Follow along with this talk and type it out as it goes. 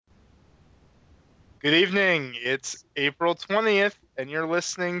Good evening. It's April 20th, and you're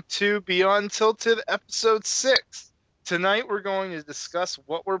listening to Beyond Tilted Episode 6. Tonight, we're going to discuss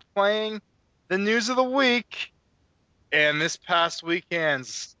what we're playing, the news of the week, and this past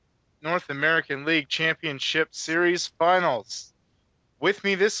weekend's North American League Championship Series finals. With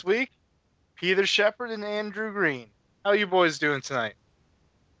me this week, Peter Shepard and Andrew Green. How you boys doing tonight?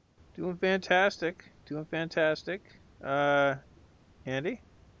 Doing fantastic. Doing fantastic. Andy?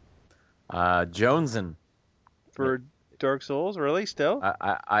 Jonesin. For Dark Souls, really? Still?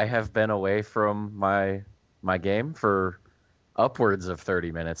 I have been away from my game for upwards of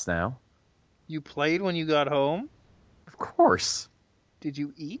 30 minutes now. You played when you got home? Of course. Did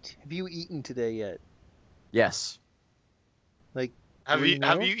you eat? Have you eaten today yet? Yes. Like, Have three you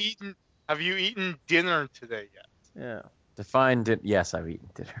have meals? you eaten have you eaten dinner today yet? Yeah. Defined it. Yes, I've eaten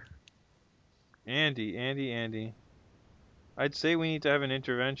dinner. Andy. I'd say we need to have an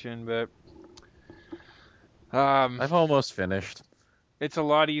intervention, but um, I've almost finished. it's a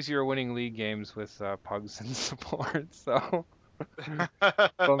lot easier winning league games with pugs and support. So,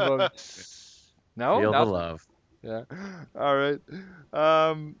 bum. No, Feel the nothing. love. yeah. All right.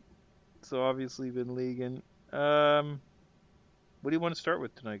 Um, so obviously been leaguing. What do you want to start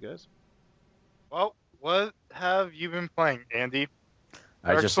with tonight, guys? Well, what have you been playing, Andy?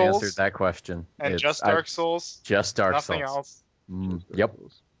 I Dark just answered Souls? that question. And It's just I Dark Souls? just Dark Nothing Souls. else? Just Dark Yep.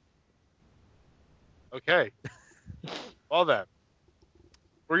 Souls. Okay. Well then,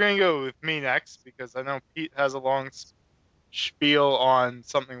 we're gonna go with me next because I know Pete has a long spiel on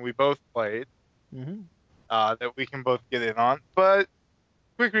something we both played Mm-hmm. that we can both get in on. But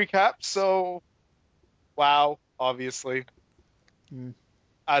quick recap. So, WoW, obviously, Mm.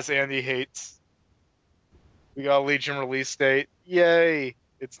 as Andy hates, we got a Legion release date. Yay!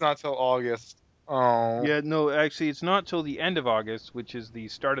 It's not till August. Oh, Yeah, no, actually, it's not till the end of August, which is the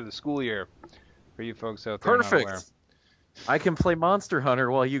start of the school year, for you folks out there not aware. Perfect. I can play Monster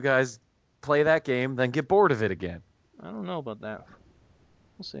Hunter while you guys play that game, then get bored of it again. I don't know about that.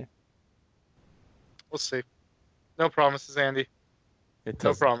 We'll see. we'll see. No promises, Andy. It No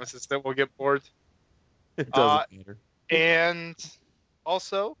doesn't. promises that we'll get bored. It Uh, doesn't matter. and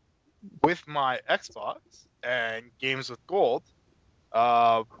also with my Xbox and games with gold,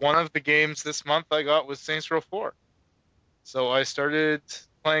 one of the games this month I got was Saints Row 4. So I started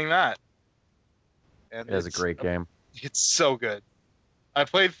playing that, and It is a great game. it's so good. I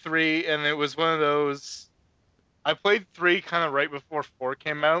played 3, and it was one of those. I played 3 kind of right before 4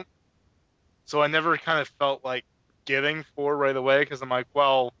 came out, so I never kind of felt like getting 4 right away because I'm like,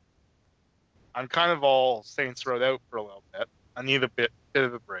 well, I'm kind of all Saints Row out for a little bit. I need a bit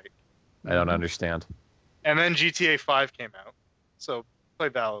of a break. I don't Mhm. understand. And then GTA 5 came out, so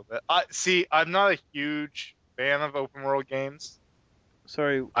played that a little bit. I'm not a huge fan of open world games.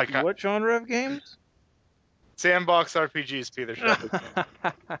 Sorry, I can what genre of games? sandbox RPGs, Peter Shepard.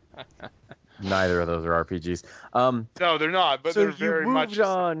 Neither of those are RPGs. No, they're not, but So they're you very moved much.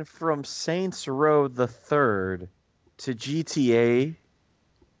 on from Saints Row the Third to GTA.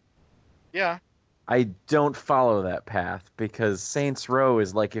 Yeah, I don't follow that path because Saints Row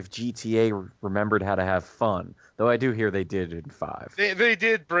is like if GTA remembered how to have fun. Though I do hear they did in 5. they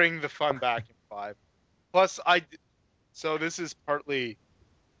did bring the fun back in 5. Plus, so this is partly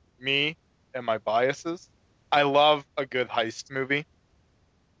me and my biases. I love a good heist movie,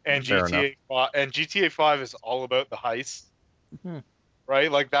 and Fair enough. GTA 5 is all about the heist, Mhm.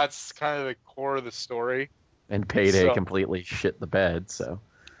 right? Like that's kind of the core of the story. And Payday So completely shit the bed, so.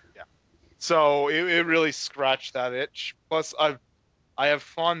 yeah, so it really scratched that itch. Plus, I have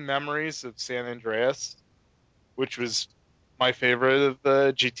fond memories of San Andreas, which was my favorite of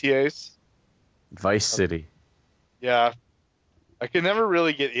the GTA's. Vice City. Yeah, I could never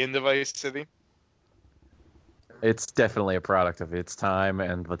really get into Vice City. It's definitely a product of its time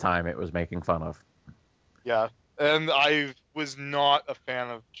and the time it was making fun of. Yeah, and I was not a fan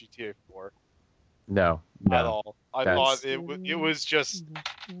of GTA 4 No, at no. all. I thought That's it was just.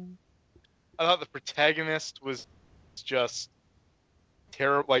 I thought the protagonist was just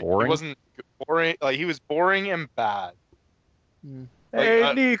terrible. Like he boring. wasn't boring. Like he was boring and bad. Mm. Like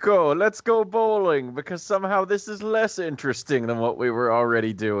Hey, Nico, let's go bowling because somehow this is less interesting than what we were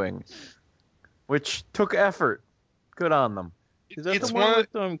already doing, which took effort. Good on them. Is that the it's one one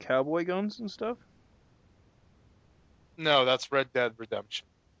of with cowboy guns and stuff? no, that's Red Dead Redemption.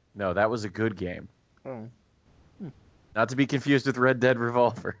 No, that was a good game. Oh. Not to be confused with Red Dead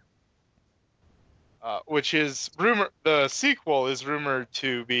Revolver. Which is rumor. The sequel is rumored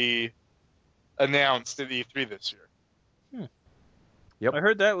to be announced at E3 this year. Yep. I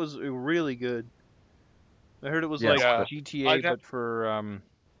heard that was really good. I heard it was Yes, like Yeah, but GTA, I but for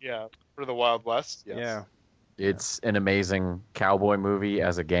Yeah, for the Wild West. Yes. Yeah. It's an amazing cowboy movie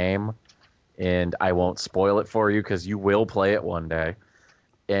as a game, and I won't spoil it for you because you will play it one day,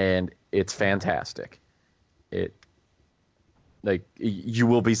 and it's fantastic. It you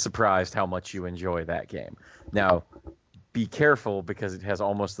will be surprised how much you enjoy that game. Now, be careful because it has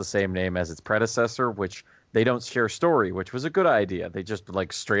almost the same name as its predecessor, which they don't share story, which was a good idea. They just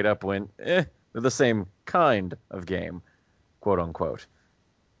like straight up went, they're the same kind of game, quote unquote.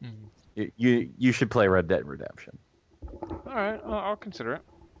 Mhm. You should play Red Dead Redemption. All right, I'll consider it.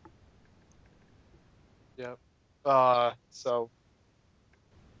 Yep. So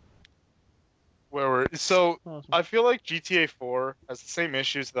so Awesome. I feel like GTA 4 has the same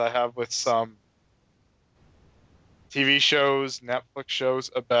issues that I have with some TV shows, Netflix shows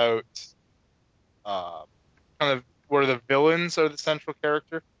about uh, kind of where the villains are the central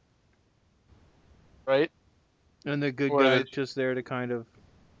character, right? And the good Or guy's the, just there to kind of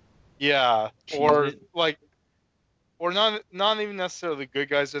yeah, cheese or it. like, or not even necessarily the good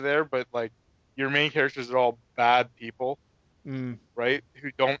guys are there, but like your main characters are all bad people, Mm, right?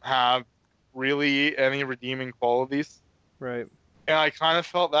 Who don't have really any redeeming qualities. right. And I kind of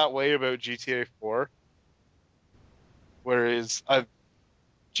felt that way about GTA 4, whereas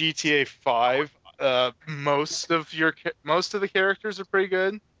GTA 5, most of the characters are pretty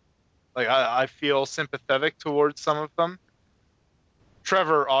good. Like I feel sympathetic towards some of them.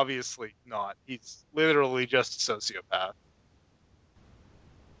 Trevor, obviously not. He's literally just a sociopath.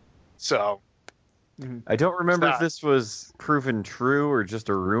 So Mhm. I don't remember if that this was proven true or just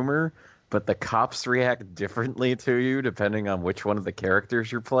a rumor, but the cops react differently to you depending on which one of the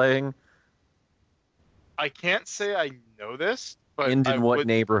characters you're playing I can't say I know this, but and I in what would.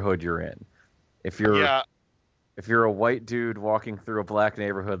 neighborhood you're in. If you're Yeah, if you're a white dude walking through a black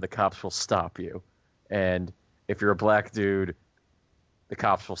neighborhood, the cops will stop you. And if you're a black dude, the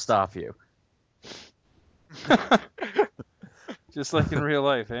cops will stop you. Just like in real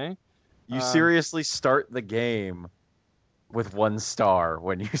life, eh? You seriously start the game with 1 star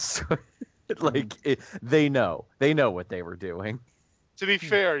when you they know what they were doing. to be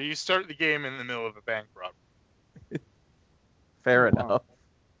fair, you start the game in the middle of a bank robbery. Fair Oh, wow.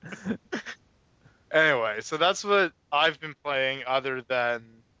 enough. Anyway, so that's what I've been playing. Other than,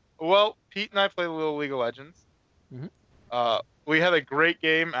 well, Pete and I played a little League of Legends. Mhm. We had a great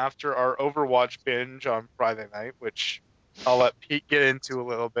game after our Overwatch binge on Friday night, which I'll let Pete get into a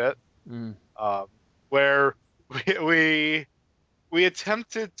little bit. Mm. Where we, we we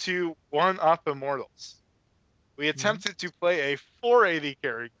attempted to one up Immortals. We attempted to play a 480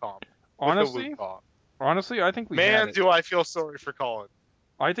 carry comp with a Honestly, Wukong. I think we had Man, it. do I feel sorry for Colin.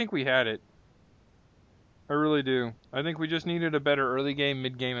 I think we had it. I really do. I think we just needed a better early game,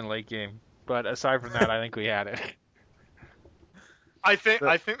 mid game, and late game. But aside from that, I think we had it. I think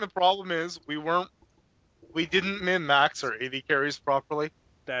the problem is we didn't min max our 80 carries properly,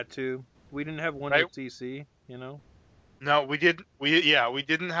 That too. We didn't have one right? with CC, you know. No, we did. We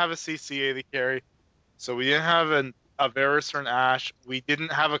didn't have a CC 80 carry, so we didn't have a Varus or an Ashe. We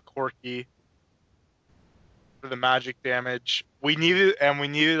didn't have a Corki for the magic damage. We needed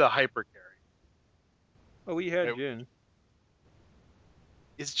a hyper carry. Oh, we had Right? Jin.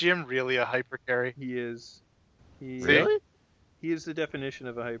 Is Jim really a hyper carry? He is. He See, Really? he is the definition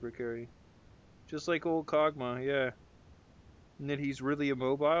of a hyper carry. Just like old Kog'Maw, yeah. And that he's really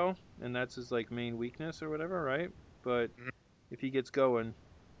immobile, and that's his like main weakness or whatever, right? But Mhm. if he gets going,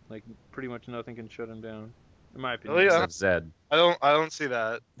 like pretty much nothing can shut him down, in my opinion. Really? Except Zed. I don't see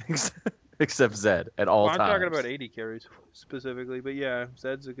that. Except Zed at all Well, I'm talking times. about 80 carries specifically, but yeah,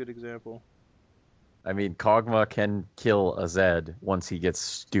 Zed's a good example. I mean, Kog'Maw can kill a Zed once he gets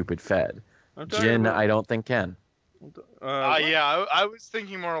stupid fed. I'm talking Jin, about I don't think can. what? Yeah, I was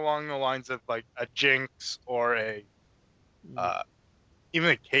thinking more along the lines of like a Jinx or a Mm, uh, even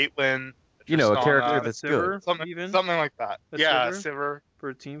a Caitlyn, a You know, a character Tristana, a that's good. Sivir, even something like that. a Yeah, Sivir Sivir. for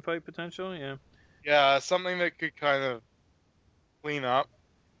a team fight potential. Yeah, Yeah, something that could kind of clean up.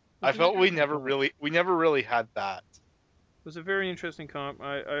 I was an felt interesting comp. we never really had that. Was a very interesting comp.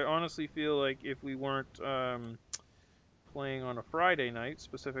 I honestly feel like if we weren't playing on a Friday night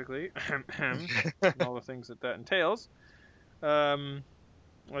specifically, and all the things that entails, um,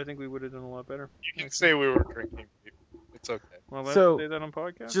 I think we would have done a lot better. You can Actually, say we were drinking. It's okay. well, let's So, say that on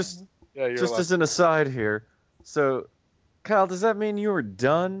podcast. just Yeah, you're just allowed. as an aside here, so Kyle, does that mean you were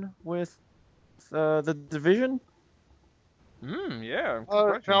done with the division? Yeah. Good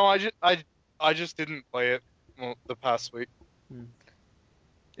question. No, I just didn't play it the past week. Hmm.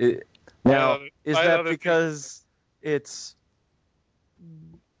 It, I had now, other, is I had that other things. because it's,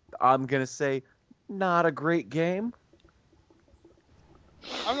 I'm gonna say, not a great game?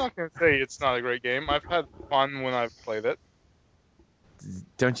 I'm not gonna say it's not a great game. I've had fun when I've played it,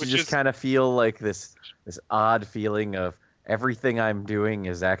 Don't you which just is kind of feel like this odd feeling of everything I'm doing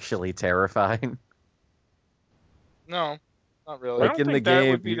is actually terrifying? no, not I really. Like don't in the think that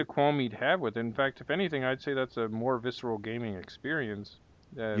game, would be the qualm you'd have with it. In fact, if anything, I'd say that's a more visceral gaming experience.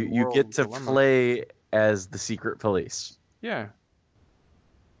 you Moral get to dilemma. play as the secret police, Yeah.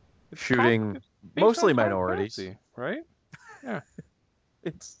 shooting It's based on mostly Tom minorities. Clancy, right? Yeah.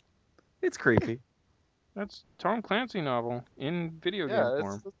 It's it's creepy. That's Tom Clancy novel in video game Yeah,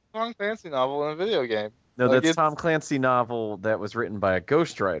 form. it's a Tom Clancy novel in a video game. No, Like that's it's Tom Clancy novel that was written by a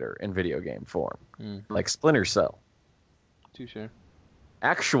ghostwriter in video game form, Hmm. like Splinter Cell. Touche.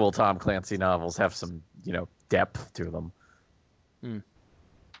 Actual Tom Clancy novels have some, depth to them.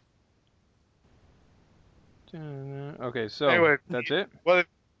 Okay, so anyway. that's it. What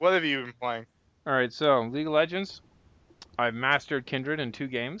have you been playing? All right, so League of Legends. I've mastered Kindred in 2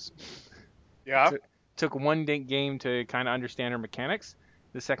 games. Yeah, Took one game to kind of understand her mechanics.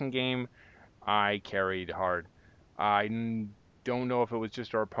 The second game, I carried hard. Don't know if it was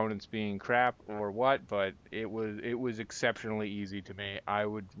just our opponents being crap or what, but it was exceptionally easy to me. I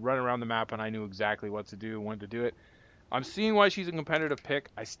would run around the map and I knew exactly what to do, when to do it. I'm seeing why she's a competitive pick.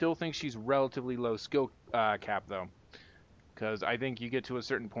 I still think she's relatively low skill cap though, because I think you get to a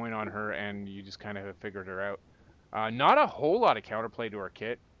certain point on her and you just kind of have figured her out. Not a whole lot of counterplay to her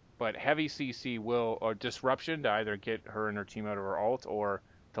kit, but heavy CC will, or disruption to either get her and her team out of her ult or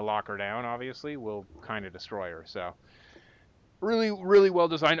to lock her down, obviously, will kind of destroy her. So, really, really well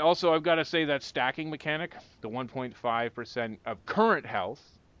designed. Also, I've got to say that stacking mechanic, the 1.5% of current health,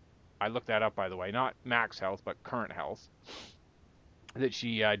 I looked that up by the way, not max health, but current health, that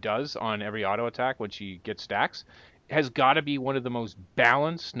she does on every auto attack when she gets stacks, has got to be one of the most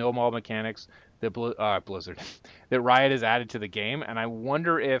balanced snowball mechanics that Blizzard, that Riot has added to the game. And I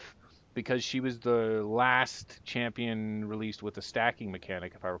wonder if, because she was the last champion released with a stacking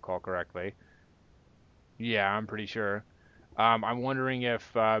mechanic, if I recall correctly. Yeah, I'm pretty sure. I'm wondering if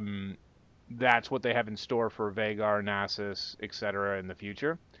that's what they have in store for Veigar, Nasus, etc. in the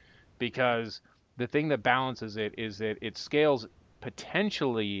future, because the thing that balances it is that it scales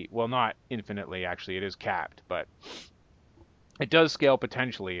potentially, well, not infinitely, actually, it is capped, but it does scale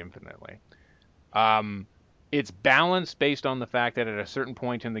potentially infinitely. Um, it's balanced based on the fact that at a certain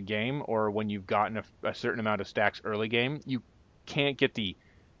point in the game, or when you've gotten a certain amount of stacks early game, you can't get the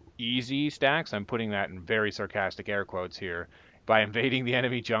easy stacks. I'm putting that in very sarcastic air quotes here, by invading the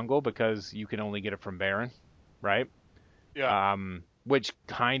enemy jungle, because you can only get it from Baron, right? yeah. Which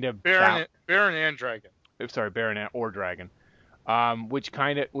kind of Baron and Dragon. sorry, Baronet or Dragon, which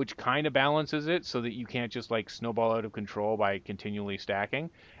kind of balances it so that you can't just like snowball out of control by continually stacking,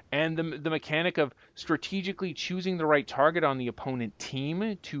 and the mechanic of strategically choosing the right target on the opponent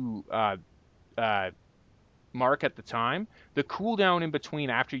team to uh, mark at the time, the cooldown in between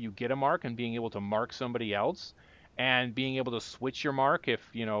after you get a mark and being able to mark somebody else. And being able to switch your mark if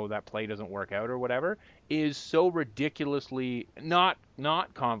that play doesn't work out or whatever is so ridiculously well,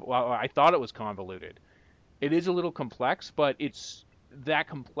 I thought it was convoluted. It is a little complex, but it's that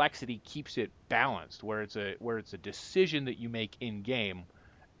complexity keeps it balanced, where it's a decision that you make in game,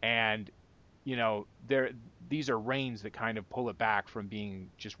 and there these are reins that kind of pull it back from being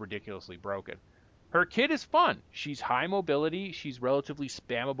just ridiculously broken. Her kit is fun. She's high mobility. She's relatively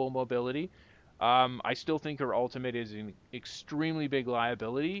spammable mobility. I still think her ultimate is an extremely big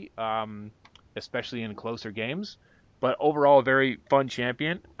liability, especially in closer games. But overall, a very fun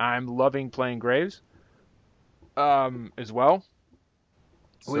champion. I'm loving playing Graves as well,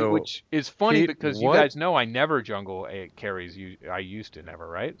 So, which is funny Pete, because you guys know I never jungle carries. I used to never,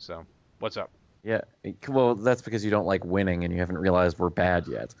 right? So, what's up? Yeah, well, that's because you don't like winning and you haven't realized we're bad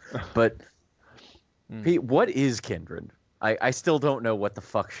yet. But Mm. Pete, what is Kindred? I still don't know what the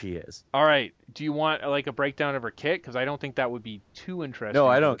fuck she is. All right. Do you want like a breakdown of her kit? Because I don't think that would be too No, interesting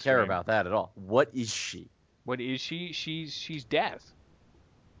I for the don't care stream. about that at all. What is she? What is she? She's death.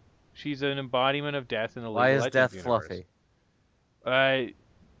 She's an embodiment of death in the League Why of is Legends Death universe. fluffy? Uh,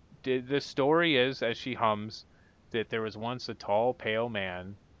 the story is, as she hums, that there was once a tall, pale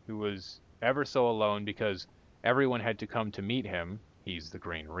man who was ever so alone because everyone had to come to meet him. He's the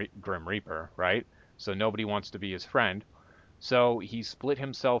Grim Reaper, right? So nobody wants to be his friend. So he split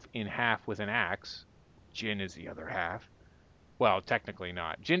himself in half with an axe. Jin is the other half. Well, technically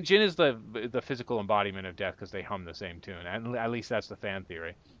not. Jin is the physical embodiment of death because they hum the same tune. At least that's the fan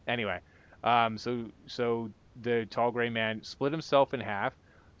theory. Anyway, so the tall gray man split himself in half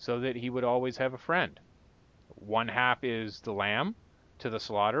so that he would always have a friend. One half is the lamb to the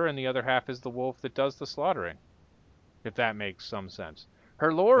slaughter, and the other half is the wolf that does the slaughtering. If that makes some sense.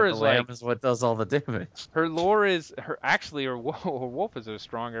 Her lore But the is like lamb is what does all the damage. her lore is her actually her, her wolf is a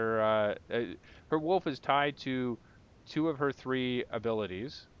stronger her wolf is tied to two of her three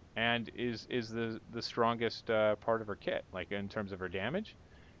abilities and is the strongest part of her kit, like in terms of her damage.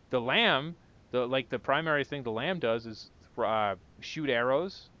 The lamb, the primary thing the lamb does is shoot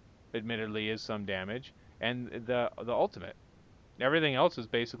arrows, admittedly is some damage, and the ultimate. Everything else is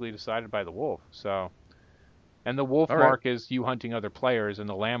basically decided by the wolf. So, and the wolf All right. mark is you hunting other players, and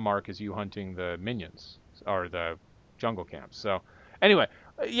the lamb mark is you hunting the minions or the jungle camps. So, anyway,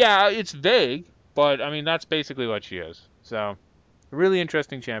 yeah, it's vague, but I mean that's basically what she is. So, really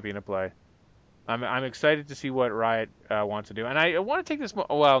interesting champion to play. I'm excited to see what Riot wants to do, and I want to take this.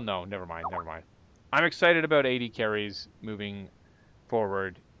 Well, no, never mind. I'm excited about AD carries moving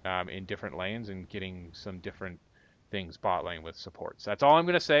forward in different lanes and getting some different things bot lane with supports. That's all I'm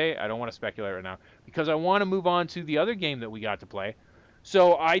going to say. I don't want to speculate right now because I want to move on to the other game that we got to play.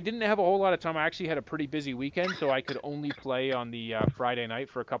 So I didn't have a whole lot of time. I actually had a pretty busy weekend, so I could only play on the Friday night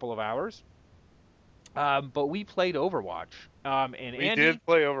for a couple of hours. But we played Overwatch. And We Andy, did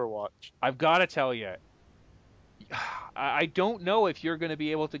play Overwatch. I've got to tell you, I don't know if you're going to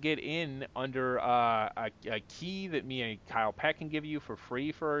be able to get in under a key that me and Kyle Peck can give you for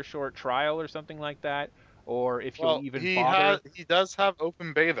free for a short trial or something like that, or if you'll Well, even bother. he does have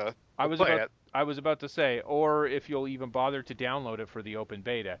open beta I to was play about it. I was about to say, or if you'll even bother to download it for the open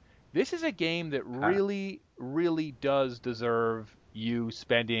beta. This is a game that really, really does deserve you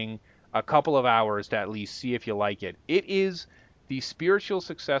spending a couple of hours to at least see if you like it. It is the spiritual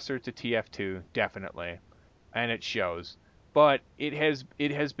successor to TF2, definitely, and it shows. But it has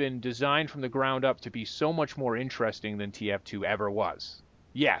been designed from the ground up to be so much more interesting than TF2 ever was.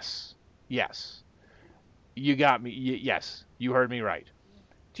 Yes, yes, you got me. Yes, you heard me right.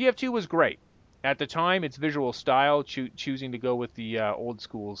 TF2 was great. At the time, its visual style, choosing to go with the old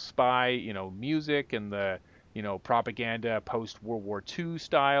school spy, music and the, propaganda post World War II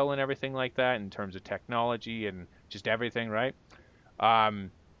style and everything like that in terms of technology and just everything, right?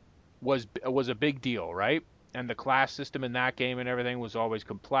 Um, was a big deal, right? And the class system in that game and everything was always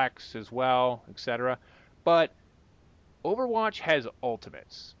complex as well, etc. But Overwatch has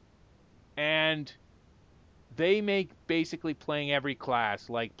ultimates, and they make basically playing every class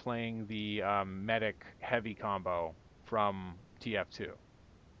like playing the medic heavy combo from TF2.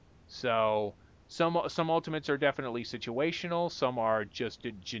 So some ultimates are definitely situational. Some are just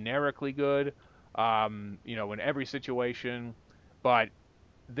generically good, in every situation. But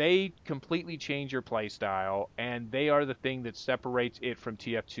they completely change your play style, and they are the thing that separates it from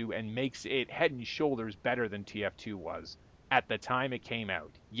TF2 and makes it head and shoulders better than TF2 was at the time it came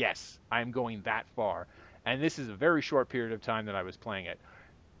out. Yes, I'm going that far. And this is a very short period of time that I was playing it.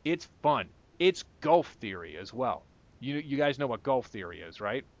 It's fun. It's golf theory as well. You guys know what golf theory is,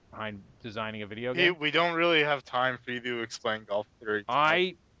 right? Behind designing a video game? We don't really have time for you to explain golf theory tonight.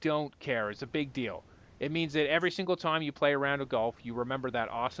 I don't care. It's a big deal. It means that every single time you play a round of golf, you remember that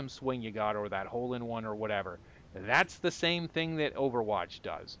awesome swing you got or that hole in one or whatever. That's the same thing that Overwatch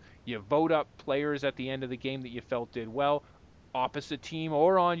does. You vote up players at the end of the game that you felt did well, opposite team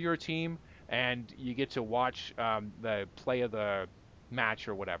or on your team, and you get to watch the play of the match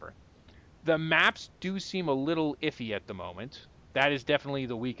or whatever. The maps do seem a little iffy at the moment. That is definitely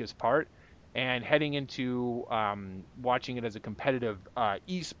the weakest part. And heading into watching it as a competitive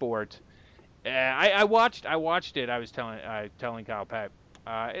esport, I watched it. I was telling Kyle Peck,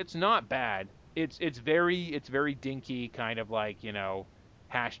 it's not bad. It's very dinky, kind of like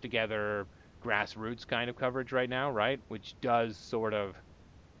hashed together grassroots kind of coverage right now, right? Which does sort of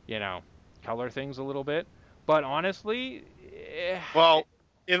you know color things a little bit. But honestly, Well,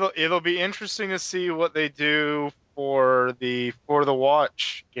 it'll be interesting to see what they do for the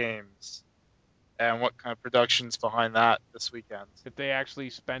Watch games and what kind of productions behind that this weekend. if they actually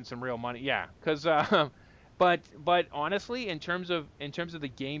spend some real money. Yeah, because but honestly, in terms of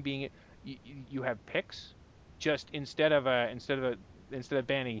the game being, you have picks. Just instead of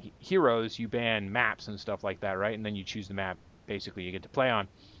banning heroes, you ban maps and stuff like that, right? And then you choose the map basically you get to play on.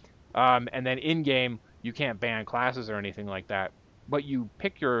 And then in game, you can't ban classes or anything like that, but you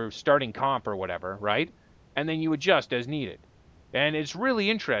pick your starting comp or whatever, right? And then you adjust as needed. And it's really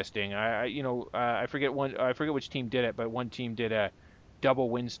interesting. I forget which team did it, but one team did a double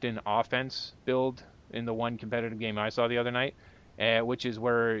Winston offense build in the one competitive game I saw the other night, which is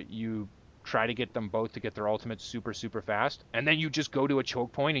where you try to get them both to get their ultimates super super fast, and then you just go to a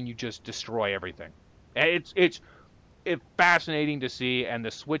choke point and you just destroy everything. It's fascinating to see, and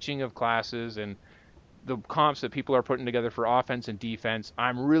the switching of classes and the comps that people are putting together for offense and defense.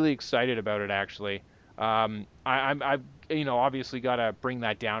 I'm really excited about it actually. obviously got to bring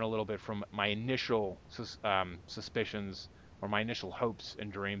that down a little bit from my initial suspicions or my initial hopes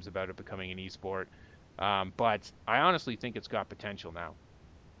and dreams about it becoming an esport. But I honestly think it's got potential now.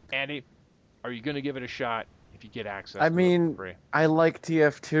 Andy, are you going to give it a shot if you get access I to it mean, for free? I like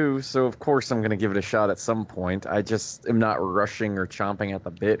TF2, so of course I'm going to give it a shot at some point. I just am not rushing or chomping at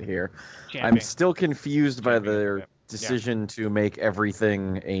the bit here. I'm Champing. still confused by Champing at the their bit. decision to make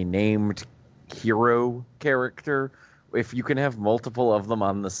everything a named hero character. If you can have multiple of them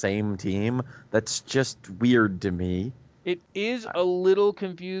on the same team, that's just weird to me. It is a little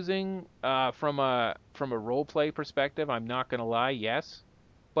confusing from a role play perspective. I'm not gonna lie, yes,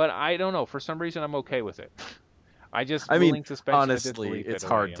 but I don't know. For some reason, I'm okay with it. I just I mean, willing suspension of honestly, disbelief it's it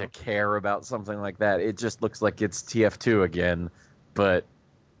away. hard to care about something like that. It just looks like it's TF2 again, but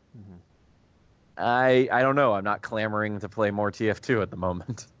Mhm. I don't know. I'm not clamoring to play more TF2 at the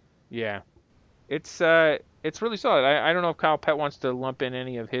moment. Yeah, it's really solid. I don't know if Kyle Pett wants to lump in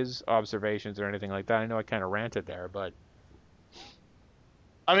any of his observations or anything like that. I know I kind of ranted there, but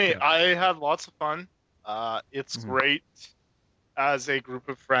I mean, Yeah. I had lots of fun. It's Mhm. great as a group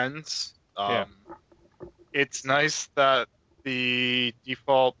of friends. Yeah. It's nice that the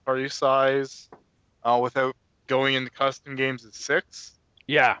default party size, without going into custom games, is 6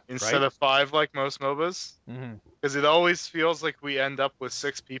 Yeah, instead right. of 5 like most MOBAs. Hmm. Because it always feels like we end up with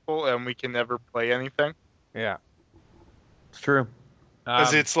 6 people and we can never play anything. Yeah. It's true.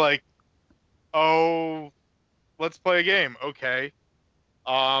 Because it's like, oh, let's play a game. Okay.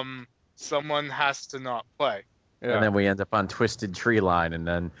 Someone has to not play. And Yeah. then we end up on Twisted Tree Line, and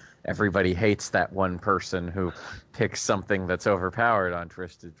then everybody hates that one person who picks something that's overpowered on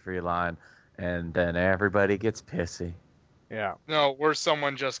Twisted Tree Line, and then everybody gets pissy. Yeah. No, where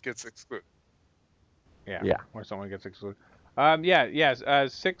someone just gets excluded. Yeah. Yeah. Where someone gets excluded. Yeah. Yes.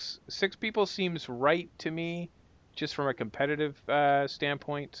 Six people seems right to me, just from a competitive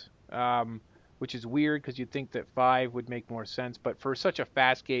standpoint. Which is weird because you'd think that 5 would make more sense, but for such a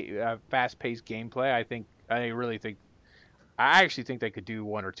fast-paced gameplay, I actually think they could do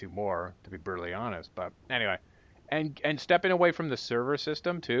 1 or 2 more, to be brutally honest. But anyway, and stepping away from the server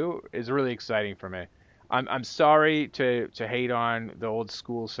system too is really exciting for me. I'm sorry to hate on the old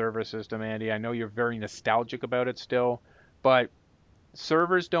school server system, Andy. I know you're very nostalgic about it still, but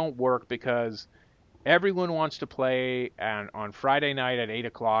servers don't work because everyone wants to play on Friday night at 8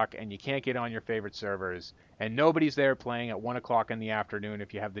 o'clock, and you can't get on your favorite servers, and nobody's there playing at 1 o'clock in the afternoon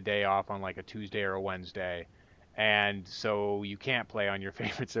if you have the day off on like a Tuesday or a Wednesday, and so you can't play on your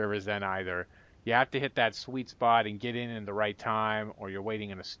favorite servers then either. You have to hit that sweet spot and get in the right time, or you're waiting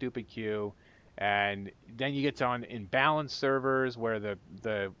in a stupid queue, and then you get to on imbalanced servers where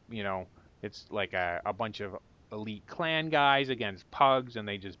it's like a bunch of elite clan guys against pugs, and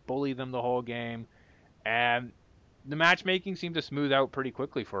they just bully them the whole game. And the matchmaking seemed to smooth out pretty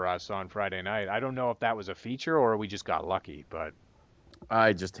quickly for us on Friday night. I don't know if that was a feature or we just got lucky, but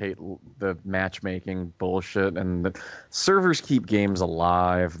I just hate the matchmaking bullshit, and the servers keep games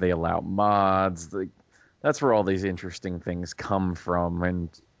alive. They allow mods. That's where all these interesting things come from, and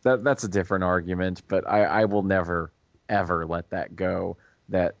that's a different argument. But I will never ever let that go.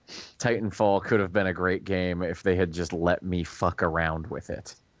 That Titanfall could have been a great game if they had just let me fuck around with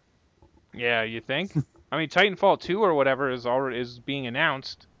it. yeah, you think? I mean, Titanfall 2 or whatever is being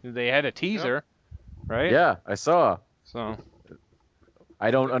announced. They had a teaser, right? Yeah, I saw. So,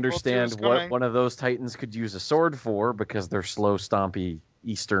 I don't Titanfall 2 understand is what coming. one of those Titans could use a sword for because they're slow, stompy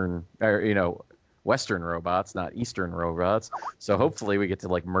Eastern, or, Western robots, not Eastern robots. So hopefully we get to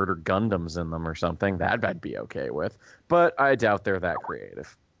like murder Gundams in them or something. That I'd be okay with. But I doubt they're that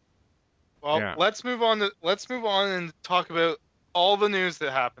creative. Well, yeah. let's move on and talk about all the news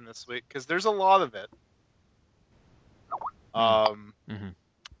that happened this week because there's a lot of it. Hmm.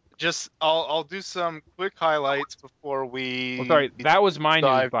 Just I'll do some quick highlights before Well, we sorry, that was my news,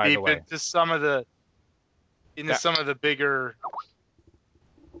 dive by the deep way. into some of the That, bigger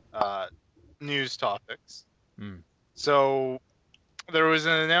news topics. mm, So there was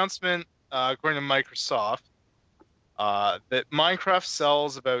an announcement, according to Microsoft, that Minecraft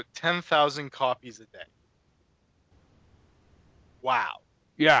sells about 10,000 copies a day. Wow.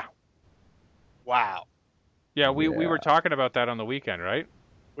 yeah. Wow. Yeah, we Yeah. were talking about that on the weekend, right?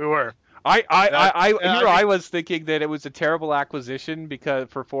 We were. Here I I think was thinking that it was a terrible acquisition because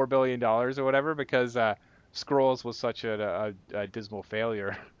for $4 billion or whatever because Scrolls was such a dismal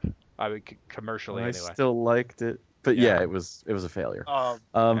failure. I mean, commercially I anyway. still liked it. But Yeah. yeah, it was a failure. um,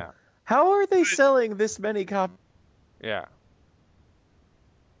 Yeah. How are they selling this many copies? Yeah.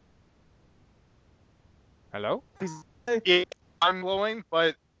 Hello? it, I'm blowing,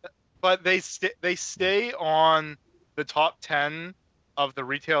 but they stay on the top 10 of the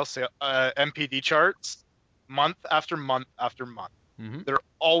retail MPD charts month after month after month. Mhm. They're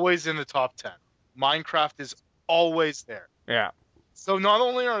always in the top 10. Minecraft is always there. Yeah. So not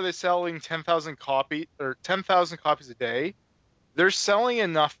only are they selling 10,000 copies a day, they're selling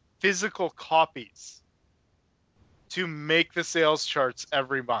enough physical copies to make the sales charts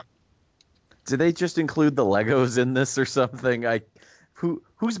every month. Do they just include the Legos in this or something?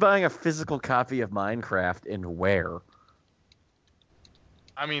 Who's buying a physical copy of Minecraft and where?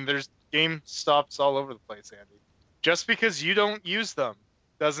 I mean, there's GameStops all over the place, Andy. Just because you don't use them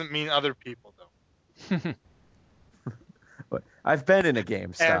doesn't mean other people don't. I've been in a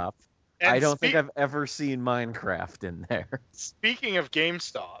GameStop. And I don't think I've ever seen Minecraft in there. Speaking of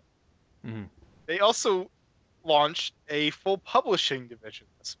GameStop, Mhm. they also launched a full publishing division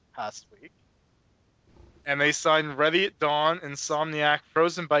this past week. And they signed Ready at Dawn, Insomniac,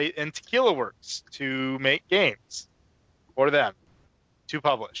 Frozen Byte, and Tequila Works to make games for them to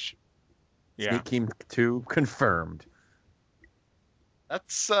publish. Yeah. Sneak Team 2 confirmed.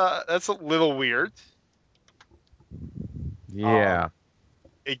 That's a little weird. Yeah.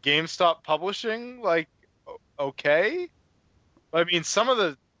 A GameStop publishing, like, okay. I mean, some of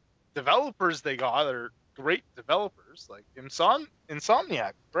the developers they got are great developers, like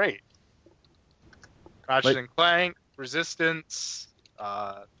Insomniac, great. Ratchet and Clank, Resistance,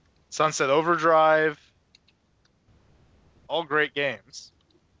 Sunset Overdrive, all great games.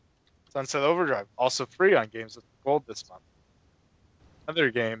 Sunset Overdrive also free on Games with Gold this month. Another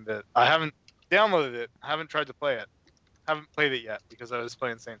game that I haven't downloaded it, haven't tried to play it, haven't played it yet because I was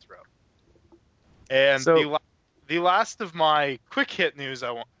playing Saints Row. And So- the last of my quick hit news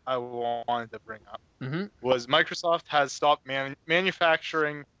I wanted to bring up Mhm. was Microsoft has stopped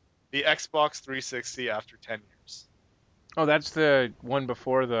manufacturing the Xbox 360 after 10 years. Oh, that's the one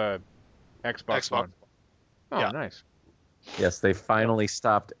before the Xbox One. Oh, Yeah. nice. Yes, they finally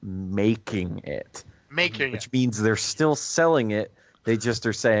stopped making it, Making which it. means they're still selling it. They just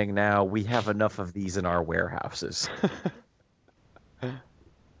are saying now we have enough of these in our warehouses.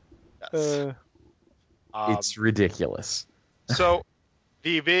 Yes. It's ridiculous. So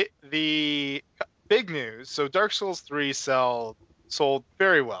the big news. So Dark Souls 3 sold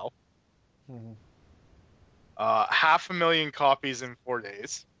very well. Mhm. 500,000 copies in 4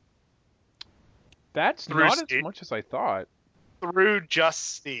 days That's Through not as Steam. much as I thought. through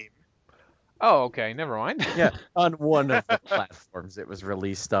just Steam. Oh, okay. Never mind. Yeah, on one of the platforms it was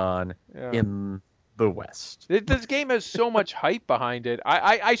released on Yeah. in the West. This game has so much hype behind it.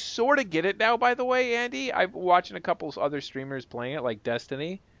 I sort of get it now, by the way, Andy. I've been watching a couple of other streamers playing it, like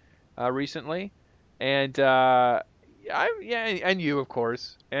Destiny, recently. And, and you, of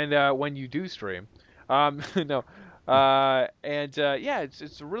course. And when you do stream. No.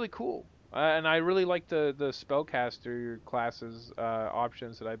 It's really cool. And I really like the spellcaster classes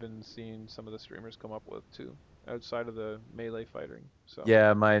options that I've been seeing some of the streamers come up with, too, outside of the melee fighting. So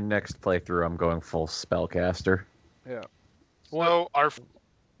Yeah, my next playthrough I'm going full spellcaster. yeah. So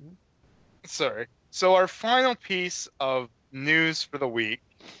our final piece of news for the week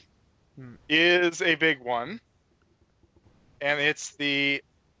Hmm. is a big one, and it's the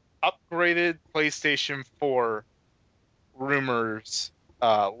upgraded PlayStation 4 rumors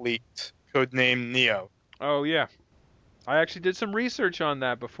leaked, codename Neo. Oh yeah, I actually did some research on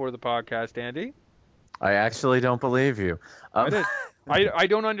that before the podcast, Andy. I actually don't believe you. I did. I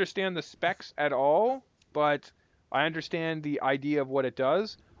don't understand the specs at all, but I understand the idea of what it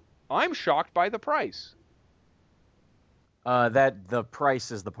does. I'm shocked by the price. That the price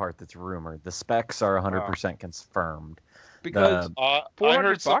is the part that's rumored. The specs are 100% confirmed. Because I 400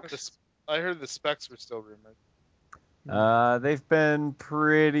 heard some of bucks? I heard the specs were still rumored. They've been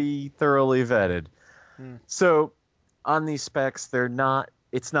pretty thoroughly vetted. Hmm. So on these specs,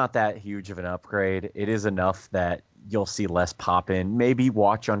 it's not that huge of an upgrade. It is enough that you'll see less pop in. Maybe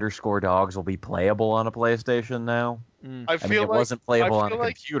Watch_Dogs will be playable on a PlayStation now. I I mean, it wasn't playable on a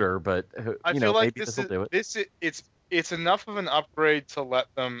computer, but I feel like maybe this will do it. It's enough of an upgrade to let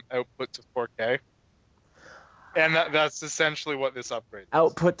them output to 4K. And that's essentially what this upgrade is.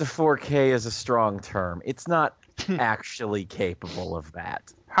 Output to 4K is a strong term. It's not actually capable of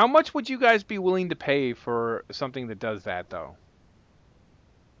that. How much would you guys be willing to pay for something that does that, though?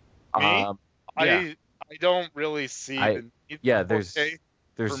 Me? Yeah. I don't really see the need for 4K.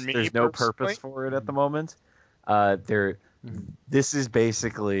 There's no purpose for it at the moment. This is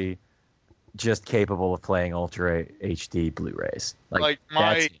basically just capable of playing Ultra HD Blu-rays.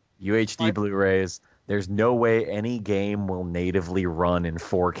 That's it. UHD Blu-rays. There's no way any game will natively run in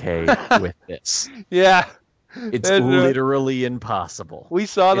 4K with this. Yeah. It's literally impossible. We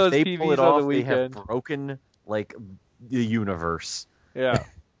saw if those they TVs pull it on off, the weekend. they have broken the universe, Yeah.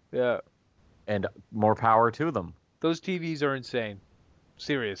 Yeah. and more power to them. Those TVs are insane.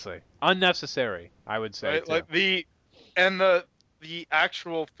 Seriously. Unnecessary, I would say, right? too. Like the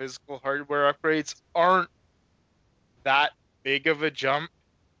actual physical hardware upgrades aren't that big of a jump,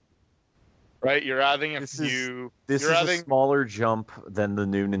 right? You're adding a This few. This You're is a adding. smaller jump than the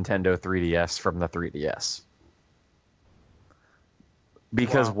new Nintendo 3DS from the 3DS.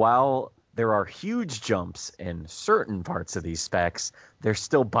 Because Wow. while there are huge jumps in certain parts of these specs, they're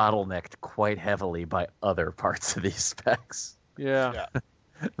still bottlenecked quite heavily by other parts of these specs. Yeah. Yeah.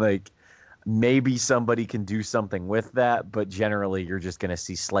 Like, maybe somebody can do something with that, but generally you're just going to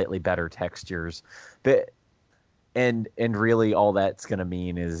see slightly better textures. But and really all that's going to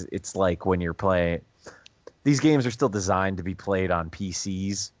mean is it's like when you're playing, these games are still designed to be played on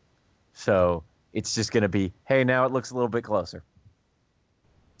PCs. So it's just going to be, hey, now it looks a little bit closer.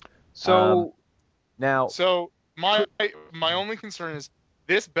 So, Now, So my only concern is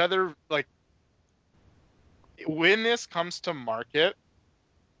this better, like, when this comes to market,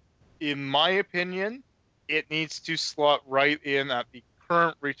 in my opinion, it needs to slot right in at the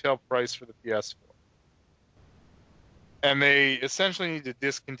current retail price for the PS4. And they essentially need to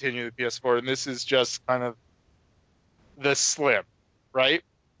discontinue the PS4, and this is just kind of the Slim, right?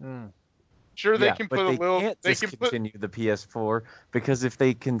 Sure, they yeah, can but put a they little. can't They can put. discontinue the PS4 because if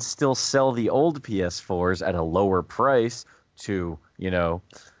they can still sell the old PS4s at a lower price to,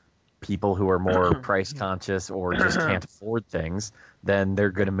 people who are more price conscious or just can't afford things, then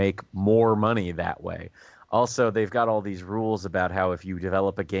they're going to make more money that way. Also, they've got all these rules about how if you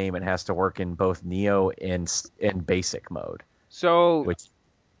develop a game, it has to work in both Neo and basic mode. so Which,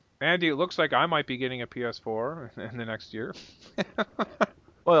 Andy, it looks like I might be getting a PS4 in the next year.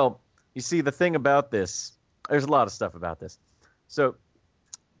 well, you see, the thing about this, there's a lot of stuff about this. So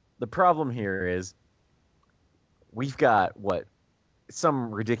the problem here is we've got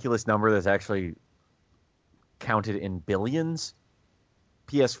some ridiculous number that's actually counted in billions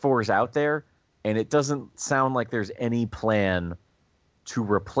PS4s out there, and it doesn't sound like there's any plan to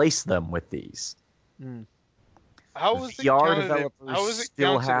replace them with these. How is it VR counted in? developers How is it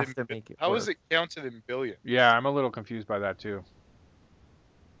still counted have in? to make it How work. is it counted in billions? Yeah, I'm a little confused by that too.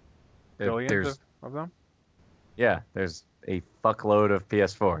 Billions of them? There's a fuckload of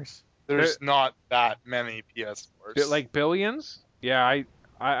PS4s. There's not that many PS4s. Like billions? Yeah, I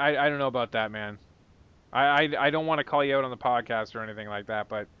don't know about that, man. I don't want to call you out on the podcast or anything like that,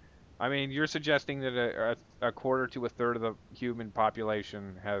 but I mean, you're suggesting that a quarter to a third of the human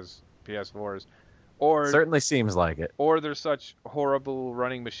population has PS4s, or Certainly seems like it. or they're such horrible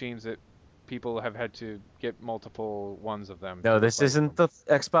running machines that people have had to get multiple ones of them. No, to this replace isn't them.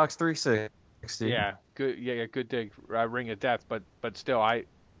 the Xbox 360. Yeah, good. Yeah, good dig. Ring of death, but still, I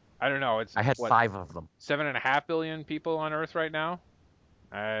don't know. It's I had what 5 of them. 7.5 billion people on Earth right now.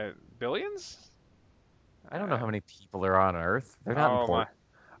 Billions? I don't know how many people are on Earth. They're not Oh my. important.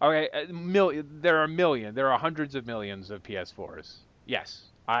 Okay, there are a million. There are hundreds of millions of PS4s. Yes,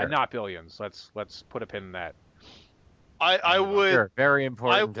 Sure. not billions. Let's put a pin in that. I would. Sure, very I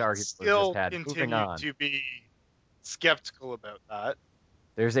important would argument we still just had. Moving continue on. to be skeptical about that.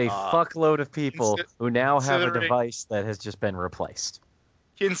 There's a fuckload of people who now have a considering- device that has just been replaced.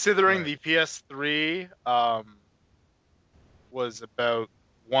 Considering the PS3 was about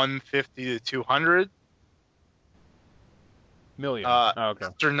 150 to 200 Million. Okay.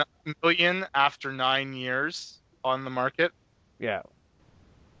 million after 9 years on the market. Yeah.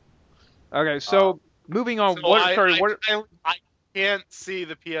 Okay, so moving on. So What? I can't see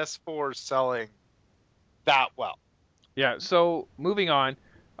the PS4 selling that well. Yeah. So moving on.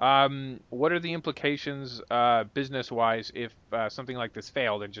 What are the implications, business-wise, if something like this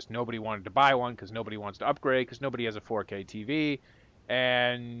failed and just nobody wanted to buy one because nobody wants to upgrade because nobody has a 4K TV,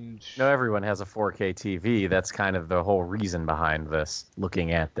 and No, everyone has a 4K TV. That's kind of the whole reason behind this,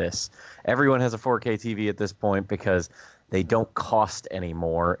 looking at this. Everyone has a 4K TV at this point because they don't cost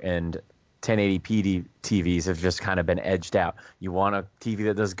anymore, and 1080p TVs have just kind of been edged out. You want a TV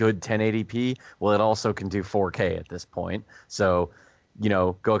that does good 1080p? Well, it also can do 4K at this point. So,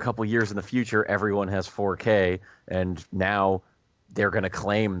 go a couple years in the future, everyone has 4K, and now they're going to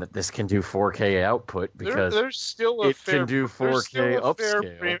claim that this can do 4K output because there's still a it fair can do 4K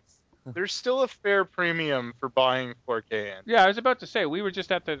upscale. There's still a fair premium for buying 4K in. yeah, I was about to say we were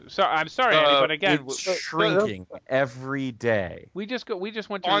just at the. So I'm sorry, Andy, but again, It's shrinking every day. we just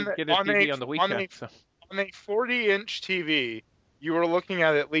went to On get a TV on the weekend. On a 40-inch TV, you are looking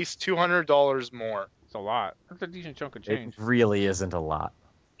at least $200 more. It's a lot. That's a decent chunk of It change. really isn't a lot.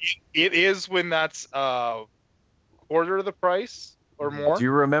 It is when that's quarter of the price or more. Do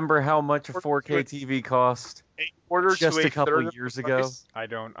you remember how much a Quarter to 4K TV cost a quarter just to a couple third of years the ago? price? I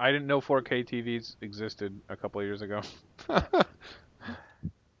didn't know 4K TVs existed a couple of years ago.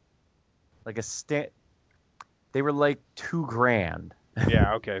 Like they were like $2,000.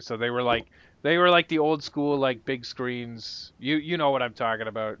 Yeah, okay. So they were like the old school like big screens. You know what I'm talking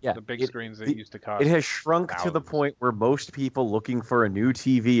about? Yeah, The big screens that used to It cost. has shrunk to the thousands. point where most people looking for a new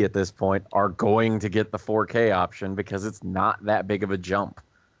TV at this point are going to get the 4K option because it's not that big of a jump.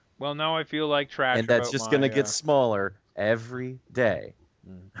 Well, now I feel like trash And that's about just my. going to get smaller every day.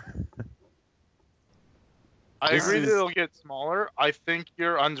 I This agree that is- it'll get smaller. I think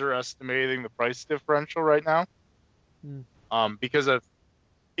you're underestimating the price differential right now. Because of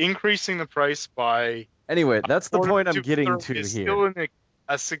increasing the price by Anyway, that's the quarter point I'm to getting third to is here. still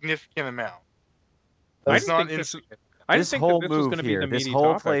a significant amount. I That's didn't not think this- insignificant. I didn't This think whole that this was move going to be here, the this meaty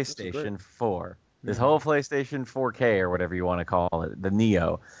whole topic. This is great. PlayStation 4, this Mhm. whole PlayStation 4K or whatever you want to call it, the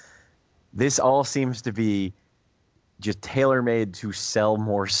Neo, this all seems to be just tailor-made to sell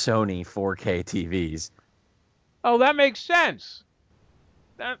more Sony 4K TVs. Oh, that makes sense.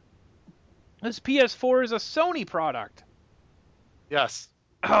 This PS4 is a Sony product. Yes.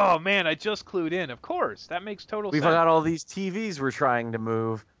 Oh man, I just clued in. Of course, that makes total We've sense. got all these TVs we're trying to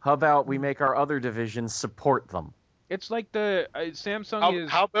move. How about we make our other divisions support them? It's like the Samsung is.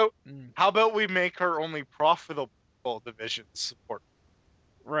 How Mm, about we make our only profitable division support?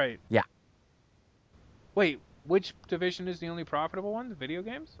 right. Yeah. Wait, which division is the only profitable one? The video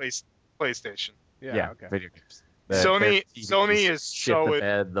games? PlayStation. Yeah. Okay. Video games. Sony- their TVs Sony is shit so the in-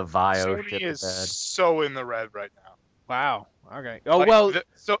 bed. The Vio Sony shit is the bed. so in the red right now. Wow. Okay. Oh Like, well,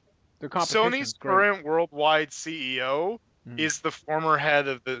 so their competition Sony's is great. current worldwide CEO Mm. is the former head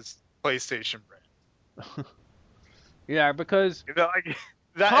of the PlayStation brand. Yeah, because You know, like,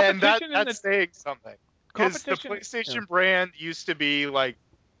 competition in that's saying something. Because the competition. PlayStation brand used to be like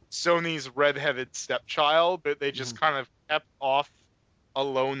Sony's redheaded stepchild, but they just kind of kept off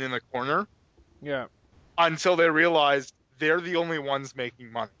alone in a corner Yeah. until they realized they're the only ones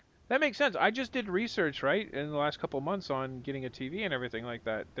making money. That makes sense. I just did research, right, in the last couple months on getting a TV and everything like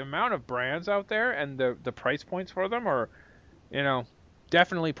that. The amount of brands out there and the price points for them are,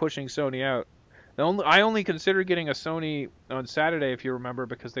 definitely pushing Sony out. I only considered getting a Sony on Saturday, if you remember,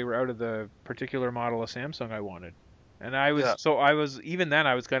 because they were out of the particular model of Samsung I wanted. And I was even then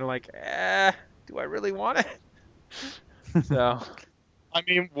I was kind of like, do I really want it? So I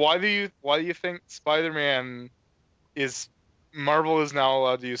mean, why do you think Marvel is now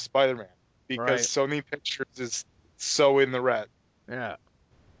allowed to use Spider-Man? Because Right. Sony Pictures is so in the red. yeah.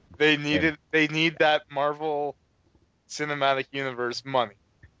 They need that Marvel Cinematic Universe money.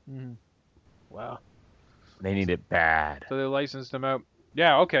 Mhm. Wow. They need it bad. So they licensed them out.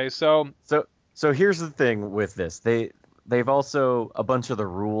 Yeah. Okay. So So here's the thing with this. They've also a bunch of the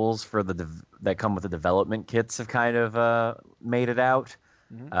rules for that come with the development kits have kind of made it out.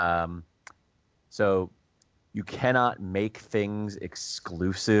 Mhm. So you cannot make things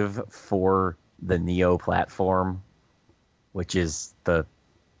exclusive for the Neo platform, which is the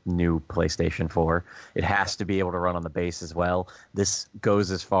new PlayStation 4. It has to be able to run on the base as well. This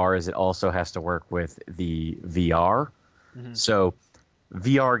goes as far as it also has to work with the VR. Mhm. So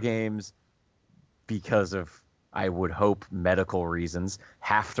VR games, because of, I would hope, medical reasons,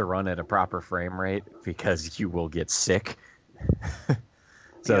 have to run at a proper frame rate because you will get sick.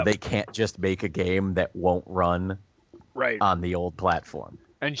 So they can't just make a game that won't run right. on the old platform.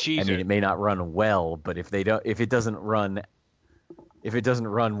 And I mean, it may not run well, but if it doesn't run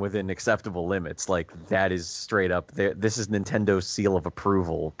within acceptable limits, like that is straight up there. This is Nintendo's seal of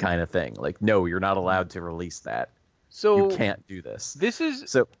approval kind of thing. Like, no, you're not allowed to release that. So You can't do this. this is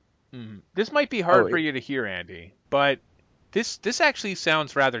So this might be hard Oh, for you to hear, Andy, but this actually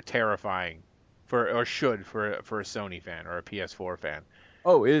sounds rather terrifying for a Sony fan or a PS4 fan.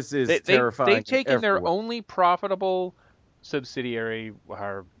 it is terrifying. They've taken their everywhere. only profitable subsidiary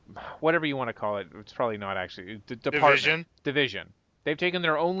or whatever you want to call it. It's probably not actually division. They've taken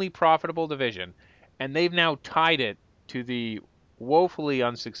their only profitable division and they've now tied it to the woefully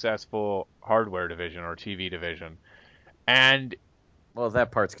unsuccessful hardware division or TV division. And Well,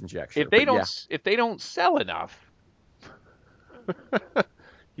 that part's conjecture. if they don't sell enough,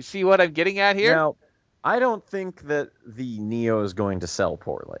 you see what I'm getting at here? Now, I don't think that the Neo is going to sell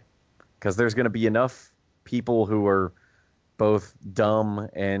poorly, because there's going to be enough people who are both dumb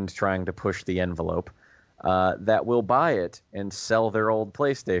and trying to push the envelope that will buy it and sell their old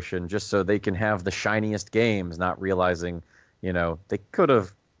PlayStation just so they can have the shiniest games, not realizing, they could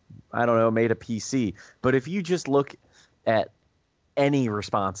have, I don't know, made a PC. But if you just look at any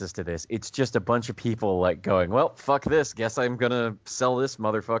responses to this. It's just a bunch of people like going, well, fuck this. Guess I'm going to sell this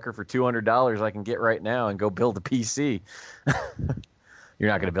motherfucker for $200 I can get right now and go build a PC. You're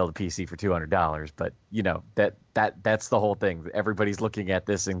not going to build a PC for $200, but you know, that's the whole thing. Everybody's looking at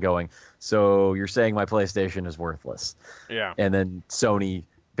this and going, so you're saying my PlayStation is worthless. Yeah. And then Sony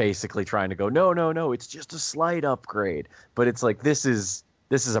basically trying to go, no, it's just a slight upgrade. But it's like, this is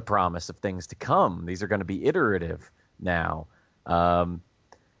a promise of things to come. These are going to be iterative now. I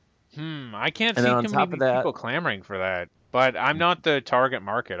can't And see then on too top many of that, people clamoring for that. But I'm not the target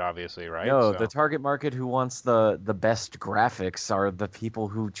market, obviously, right? no, So- the target market who wants the best graphics are the people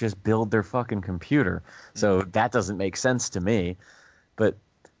who just build their fucking computer. So that doesn't make sense to me. But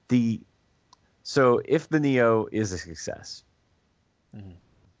so if the Neo is a success,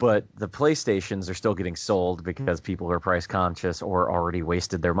 but the PlayStations are still getting sold because people are price conscious or already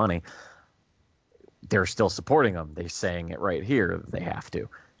wasted their money, they're still supporting them. They're saying it right here that they have to.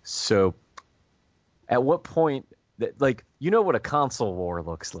 So at what point, like, you know what a console war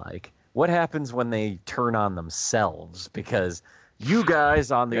looks like. What happens when they turn on themselves? Because you guys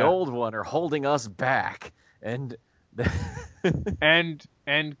on the Yeah. old one are holding us back. And And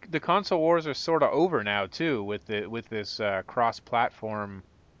the console wars are sort of over now too, with this cross-platform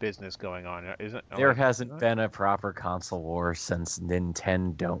business going on, isn't? there hasn't been a proper console war since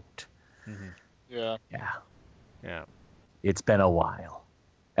Nintendo. Yeah. Yeah. Yeah. It's been a while.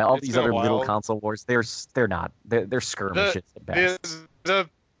 And all It's these been a other little while. console wars, they're not. They're skirmishes at best. The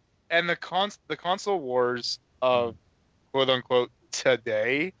console wars of quote unquote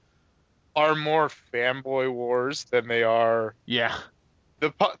today are more fanboy wars than they are. Yeah.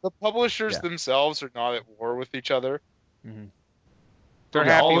 The publishers Yeah. themselves are not at war with each other. They're Okay,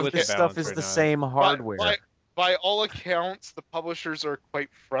 happy all with of the this balance stuff is right the now. same hardware. By all accounts, the publishers are quite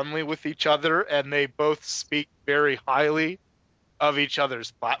friendly with each other, and they both speak very highly of each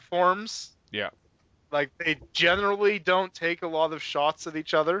other's platforms. Yeah. Like, they generally don't take a lot of shots at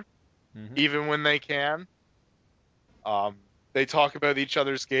each other, Mhm. even when they can. They talk about each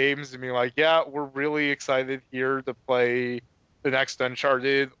other's games and be like, yeah, we're really excited here to play the next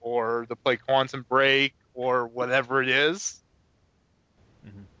Uncharted or to play Quantum Break or whatever it is.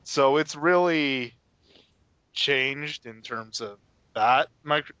 Mhm. So it's really changed in terms of that,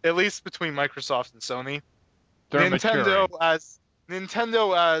 at least between Microsoft and Sony. They're Nintendo maturing.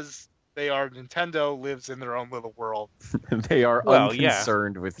 as they are Nintendo lives in their own little world. They are Well, yeah.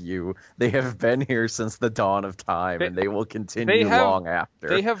 unconcerned with you. They have been here since the dawn of time, They- and they will continue have- long after.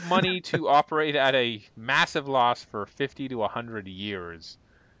 They have money to operate at a massive loss for 50 to 100 years.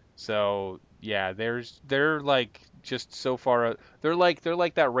 So yeah, they're like just so far. They're like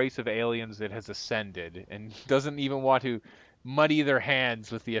that race of aliens that has ascended and doesn't even want to muddy their hands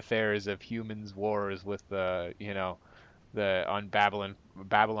with the affairs of humans' wars with the the on Babylon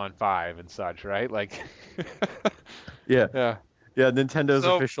 5 and such, right? Like Yeah. yeah. Yeah, Nintendo's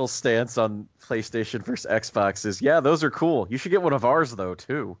So- official stance on PlayStation versus Xbox is, yeah, those are cool. You should get one of ours, though,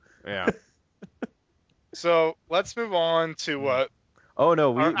 too. Yeah. So let's move on to what. Oh,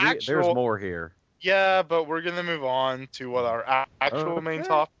 no, Our there's actual- more here. Yeah, but we're gonna move on to what our actual main Okay.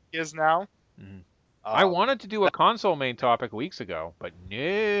 topic is now. Mhm. I wanted to do a console main topic weeks ago, but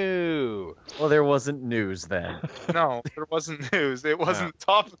no. Well, there wasn't news then. No, there wasn't news. It wasn't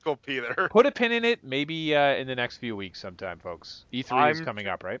topical, Peter. Put a pin in it. Maybe in the next few weeks, sometime, folks. E3 is I'm- coming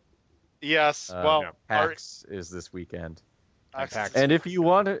up, right? Yes. Yeah. Well, our PAX is this weekend. PAX. And if you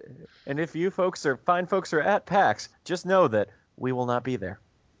want to, and if you fine folks are at PAX, just know that we will not be there.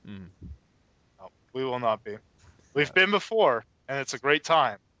 Mm. No, we will not be. We've been before, and it's a great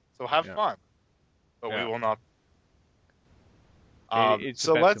time. So have Yeah. fun. But Yeah. we will not. It's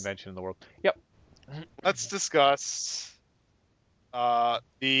So the best convention in the world. Yep. let's discuss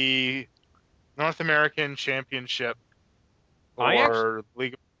the North American Championship or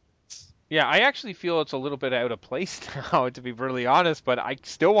League of Yeah, I actually feel it's a little bit out of place now, to be brutally honest. But I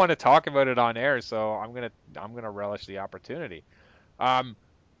still want to talk about it on air, so I'm gonna relish the opportunity. I'm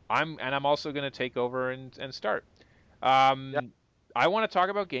also gonna take over and start. Yep. I want to talk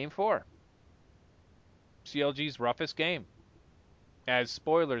about Game 4, CLG's roughest game. As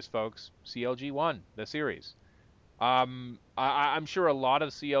spoilers, folks, CLG won the series. I'm sure a lot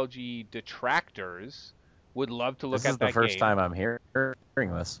of CLG detractors would love to look This at is the that first game. time I'm hearing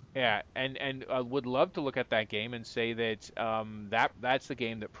this. Yeah, and would love to look at that game and say that that's the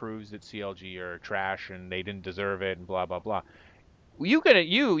game that proves that CLG are trash and they didn't deserve it and blah blah blah. You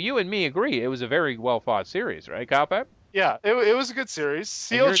and me agree it was a very well fought series, right, Cowpep? Yeah, it was a good series.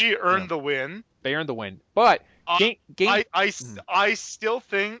 CLG earned the win. They earned the win, but game. I still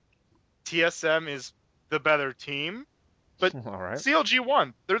think TSM is the better team, But All right. CLG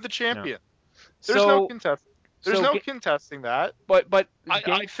won. They're the champion. There's So no contest. There's so no ga- contesting that. but I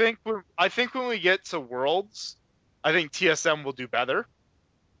game think when we get to Worlds, I think TSM will do better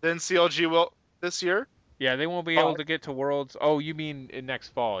than CLG will this year. yeah, they won't be able to get to Worlds. Oh, you mean in next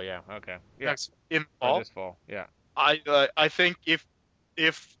fall? Yeah. Okay. Yeah. Next in Or fall. this fall. Yeah. I think if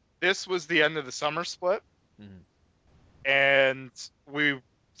this was the end of the summer split Mhm. and we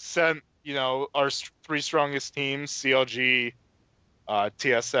sent our three strongest teams, CLG,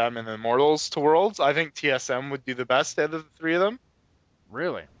 TSM, and Immortals to Worlds, I think TSM would do the best out of the three of them.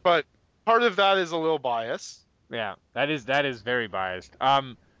 Really? But part of that is a little bias. Yeah. That is very biased.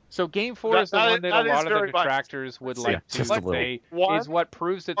 So game 4 That is the one that a that is lot of the very biased. detractors would Let's Yeah, like just a to little. say One, is what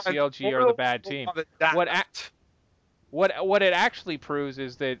proves that CLG are the Immortals bad will team. not adapt. What it actually proves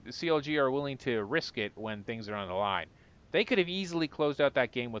is that CLG are willing to risk it when things are on the line. They could have easily closed out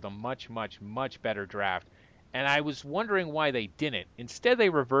that game with a much, much, much better draft, and I was wondering why they didn't. Instead, they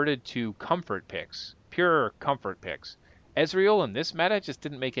reverted to comfort picks, pure comfort picks. Ezreal in this meta just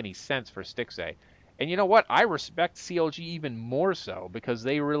didn't make any sense for Stixxay. And you know what? I respect CLG even more so because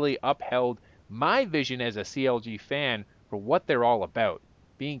they really upheld my vision as a CLG fan for what they're all about,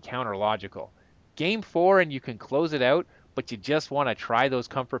 being counterlogical. Game 4 and you can close it out, but you just want to try those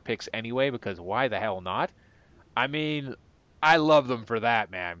comfort picks anyway because why the hell not? I mean, I love them for that,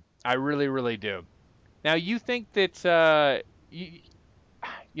 man. I really, really do. Now, you think that you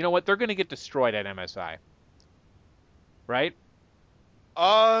know what? They're going to get destroyed at MSI, right?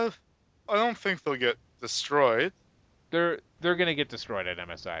 I don't think they'll get destroyed. They're going to get destroyed at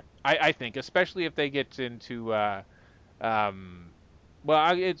MSI. I think, especially if they get into um,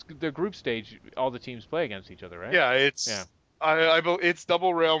 well, it's the group stage. All the teams play against each other, right? Yeah, Yeah. it's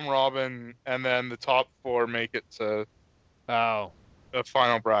double realm robin, and then the top four make it to Oh, the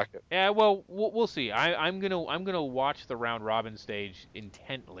final bracket. yeah, well, we'll see. I'm gonna watch the round robin stage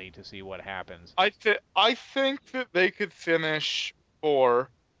intently to see what happens. I think that they could finish four.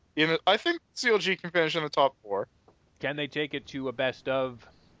 I think CLG can finish in the top four. Can they take it to a best of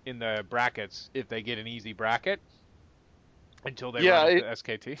in the brackets if they get an easy bracket until they run Yeah, into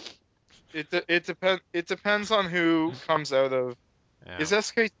SKT? it depends on who comes out of. Yeah. Is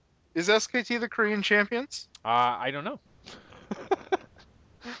SKT the Korean champions? I don't know.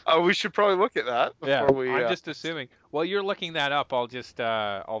 We should probably look at that Yeah, before we. I'm just assuming. While you're looking that up, I'll just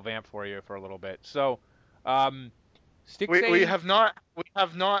I'll vamp for you for a little bit. So, um, We Stixxay.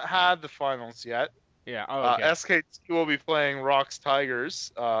 have not had the finals yet. Yeah. Oh, okay. SKT will be playing Rocks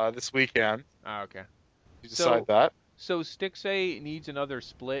Tigers this weekend. Oh, okay. You decide So that. so Stixxay needs another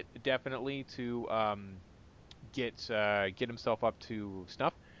split definitely to get himself up to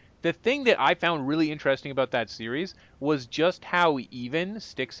snuff. The thing that I found really interesting about that series was just how even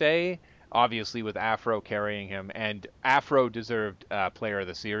Stixxay, obviously with Afro carrying him, and Afro deserved Player of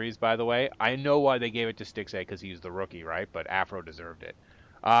the Series, by the way. I know why they gave it to Stixxay because he's the rookie, right? But Afro deserved it.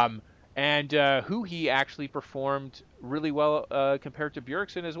 Um, and who he actually performed really well compared to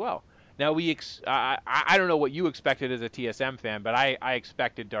Bjergsen as well. Now I don't know what you expected as a TSM fan, but I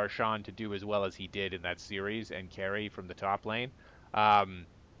expected Darshan to do as well as he did in that series and carry from the top lane. Um,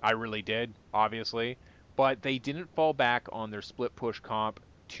 I really did, obviously, but they didn't fall back on their split push comp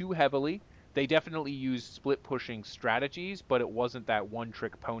too heavily. They definitely used split pushing strategies, but it wasn't that one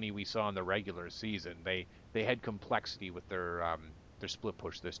trick pony we saw in the regular season. They had complexity with their split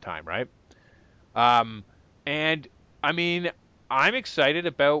push this time, right? Um, and I mean, I'm excited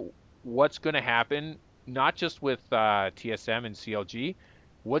about what's going to happen, not just with TSM and CLG,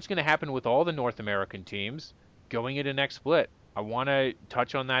 what's going to happen with all the North American teams going into next split. I want to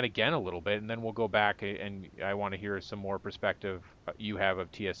touch on that again a little bit, and then we'll go back and I want to hear some more perspective you have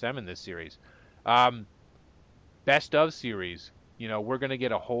of TSM in this series. Um, best of series, we're going to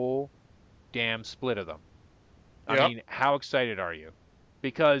get a whole damn split of them. I Yep. mean, how excited are you?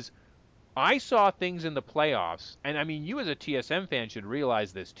 Because I saw things in the playoffs, and I mean, you as a TSM fan should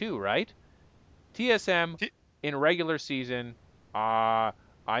realize this too, right? TSM T- in regular season,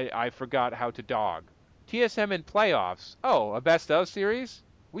 I forgot how to dog. TSM in playoffs, oh, a best of series?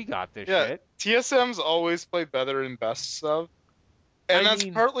 We got this yeah. shit. TSM's always played better in best of, and I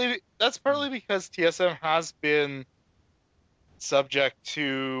mean, that's partly because TSM has been subject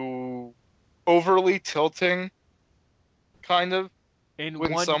to overly tilting, kind of in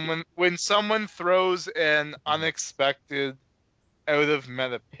when one, someone throws an unexpected out of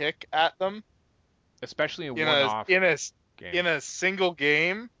meta pick at them especially in in one a off in a game. in a single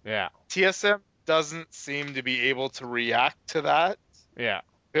game. Yeah, TSM doesn't seem to be able to react to that yeah,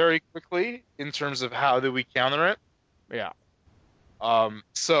 very quickly in terms of how do we counter it. yeah.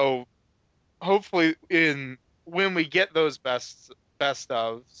 So hopefully in when we get those best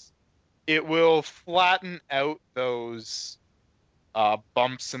ofs, it will flatten out those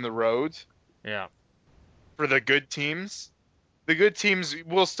bumps in the road Yeah. for the good teams. The good teams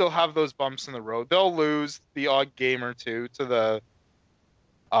will still have those bumps in the road. They'll lose the odd game or two to the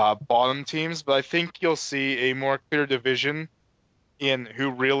bottom teams, but I think you'll see a more clear division in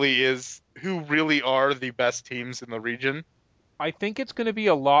who really are the best teams in the region. I think it's going to be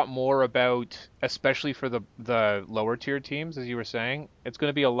a lot more about, especially for the lower tier teams, as you were saying, it's going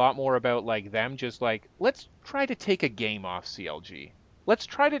to be a lot more about like them just like, let's try to take a game off CLG. Let's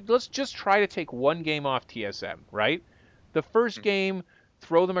just try to take one game off TSM, right? The first game,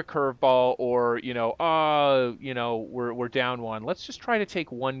 throw them a curveball, or we're down one. Let's just try to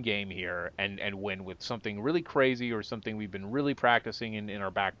take one game here and win with something really crazy or something we've been really practicing in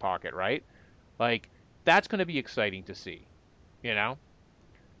our back pocket, right? Like that's going to be exciting to see. You know,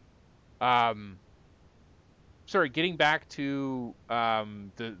 sorry. Getting back to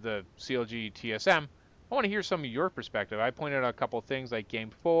the CLG TSM, I want to hear some of your perspective. I pointed out a couple of things like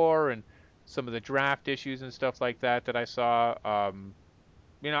Game 4 and some of the draft issues and stuff like that I saw.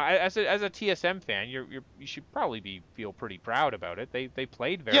 As a TSM fan, you should probably feel pretty proud about it. They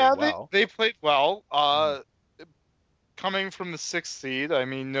played very Yeah, well. they played well. Mhm. Coming from the 6th seed, I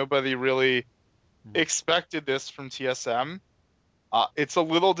mean, nobody really expected this from TSM. It's a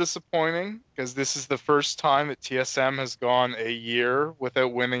little disappointing because this is the first time that TSM has gone a year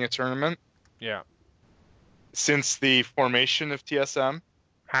without winning a tournament Yeah. since the formation of TSM.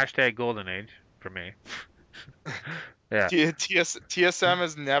 Hashtag Golden Age for me. Yeah. TSM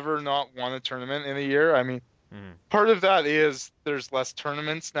has never not won a tournament in a year. I mean, Mhm. part of that is there's less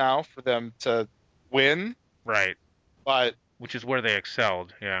tournaments now for them to win, Right. but Which is where they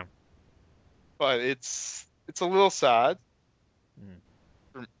excelled. Yeah. it's a little sad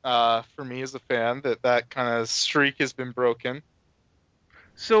Mhm. for me as a fan that kind of streak has been broken.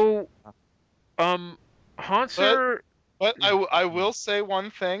 So, But Hanser. I will say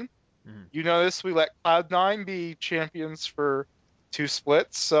one thing. Mhm. You notice we let Cloud9 be champions for 2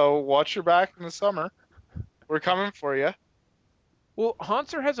 splits, so watch your back in the summer. We're coming for you. Well,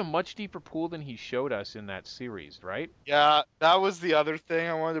 Hanser has a much deeper pool than he showed us in that series, right? Yeah, that was the other thing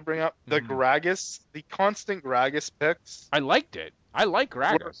I wanted to bring up. Mhm. The constant Gragas picks. I liked it. I like Were,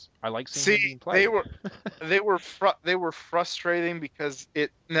 Gragas. I like seeing see, him being played. they were frustrating because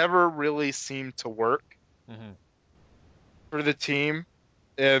it never really seemed to work Mhm. for the team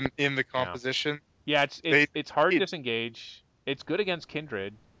in the Yeah. composition. Yeah, They it's hard to he, disengage. It's good against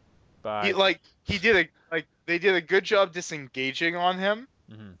Kindred, he but like he did they did a good job disengaging on him,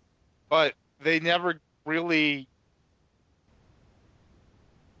 mhm. but they never really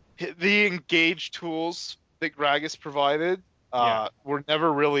the engage tools that Gragas provided Yeah. were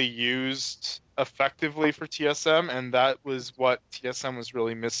never really used effectively for TSM, and that was what TSM was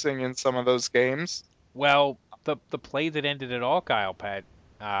really missing in some of those games. Well, the play that ended it all, Kyle Pet.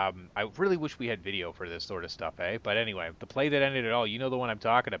 I really wish we had video for this sort of stuff, eh? But anyway, the play that ended it all, you know the one I'm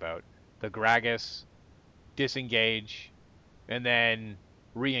talking about. The Gragas disengage and then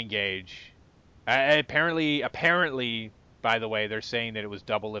re-engage. Apparently, by the way, they're saying that it was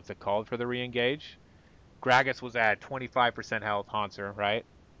double if it called for the re-engage. Gragas was at 25% health, Hanser, right?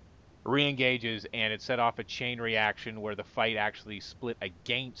 Re-engages and it set off a chain reaction where the fight actually split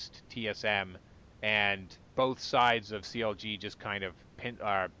against TSM, and both sides of CLG just kind of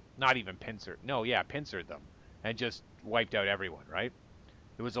not even pincered them and just wiped out everyone, right?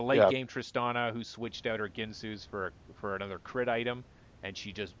 There was a late Yeah, game Tristana who switched out her Ginsus for another crit item, and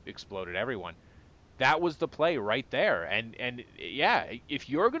she just exploded everyone. That was the play right there. And yeah, if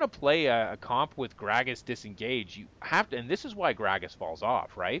you're gonna play a comp with Gragas disengage, you have to. And this is why Gragas falls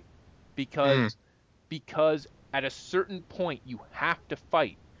off, right? mm, Because because at a certain point you have to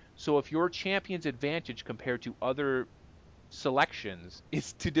fight. So if your champion's advantage compared to other selections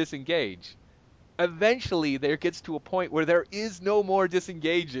is to disengage, eventually there gets to a point where there is no more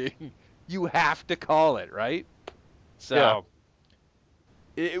disengaging. You have to call it, right? yeah, So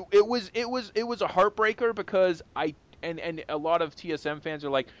it was a heartbreaker because and a lot of TSM fans are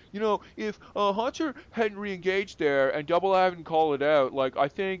like, if Hunter hadn't re-engaged there and Double hadn't called it out, like I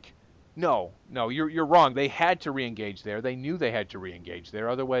think no, you're wrong. They had to re-engage there. They knew they had to re-engage there.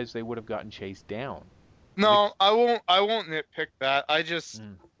 Otherwise, they would have gotten chased down. The, no, I won't nitpick that. I just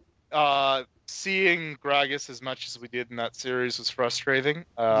mm, seeing Gragas as much as we did in that series was frustrating.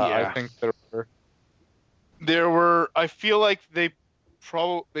 I yeah. think there were I feel like they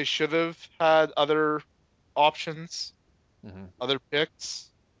should have had other options, Hmm. other picks.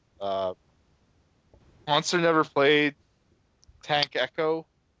 Uh, Monster never played Tank Echo,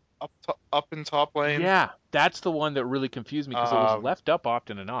 up in top lane. Yeah, that's the one that really confused me because it was Um, left up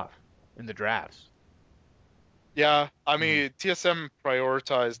often enough in the drafts. Yeah, I Hmm. mean, TSM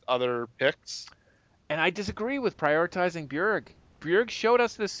prioritized other picks. And I disagree with prioritizing Bjerg. Bjerg showed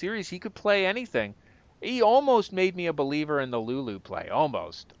us this series he could play anything. He almost made me a believer in the Lulu play.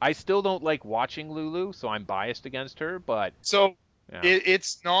 Almost. I still don't like watching Lulu, so I'm biased against her. But So yeah.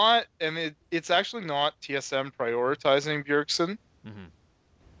 it's not, and it's actually not TSM prioritizing Bjergsen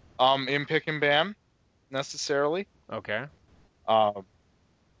Hmm. in pick and ban necessarily. Okay. Um,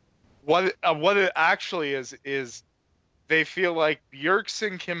 what it actually is they feel like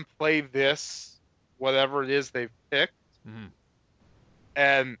Bjergsen can play this whatever it is they've picked, Hmm.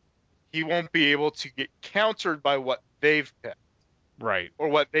 and he won't be able to get countered by what they've picked Right. or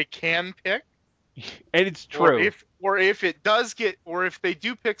what they can pick. And it's Or true. if it does get, or if they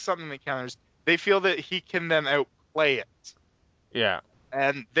do pick something that counters, they feel that he can then outplay it, Yeah.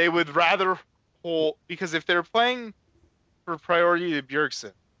 and they would rather hold, because if they're playing for priority to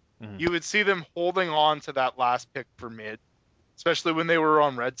Bjergsen, Hmm. you would see them holding on to that last pick for mid, especially when they were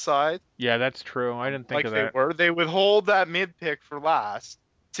on red side, Yeah, that's true. I didn't think like of they that. were. They would hold that mid pick for last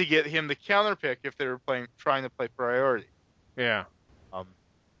to get him the counter pick if they were trying to play priority. Yeah. Um,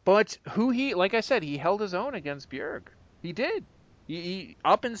 But like I said, he held his own against Bjerg. He did. He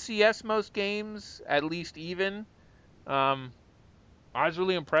up in CS most games, at least even. Um, I was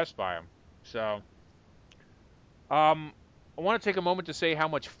really impressed by him. So, I want to take a moment to say how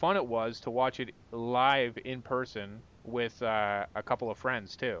much fun it was to watch it live in person with a couple of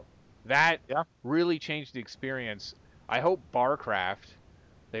friends too. That yeah. really changed the experience. I hope Barcraft.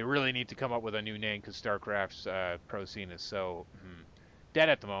 They really need to come up with a new name because StarCraft's pro scene is so dead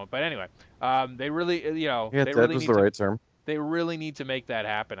at the moment. But anyway, they really, Yeah, they that really was need the to right term. they really need to make that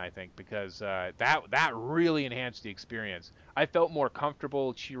happen. I think because that really enhanced the experience. I felt more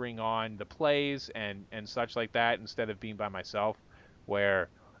comfortable cheering on the plays and such like that instead of being by myself, where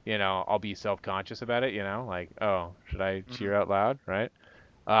I'll be self conscious about it. Like, oh, should I cheer Mhm. out loud, right?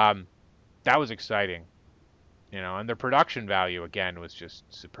 Um, that was exciting. And the production value again was just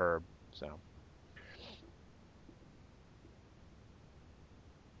superb. So.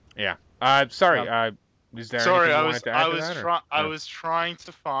 Yeah. Sorry. Is there Sorry, anything you wanted to add to that, or? I was trying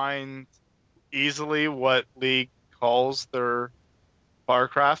to find easily what league calls their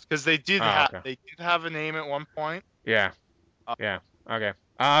Barcraft, because Oh, okay. they did have a name at one point. Yeah. Uh, Yeah. Okay.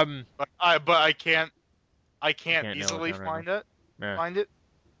 but I You can't can't nail it easily down right now. Yeah. find it.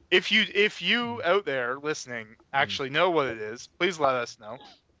 If you out there listening Mm. actually know what it is, please let us know.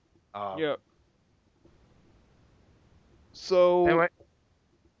 Yeah. So Anyway,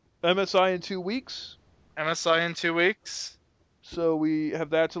 MSI in 2 weeks. MSI in 2 weeks. So we have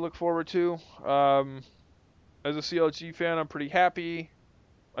that to look forward to. As a CLG fan, I'm pretty happy.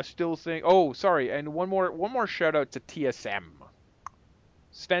 I still think. Oh, sorry, and one more shout out to TSM.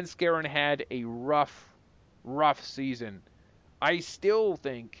 Svenskeren had a rough season. I still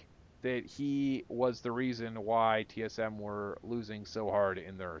think that he was the reason why TSM were losing so hard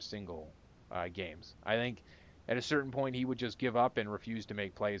in their single games. I think at a certain point he would just give up and refuse to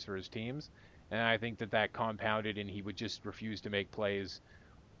make plays for his teams, and I think that compounded and he would just refuse to make plays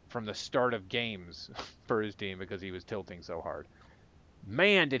from the start of games for his team because he was tilting so hard.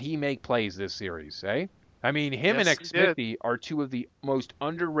 Man, did he make plays this series, eh? I mean, him and Yes, he did. Xmithie are two of the most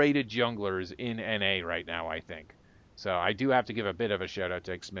underrated junglers in NA right now, I think. So I do have to give a bit of a shout out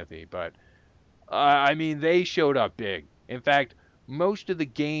to Xmithie, but I mean, they showed up big. In fact, most of the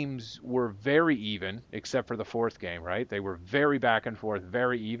games were very even, except for the fourth game, right? They were very back and forth,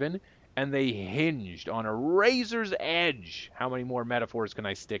 very even, and they hinged on a razor's edge. How many more metaphors can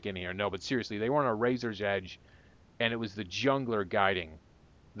I stick in here? No, but seriously, they were on a razor's edge, and it was the jungler guiding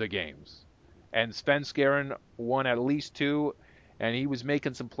the games. And Svenskeren won at least two, and he was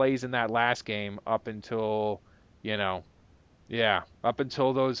making some plays in that last game up until, you know, yeah, up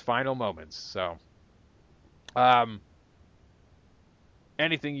until those final moments. So, um,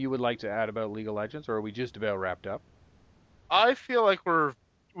 anything you would like to add about League of Legends, or are we just about wrapped up? I feel like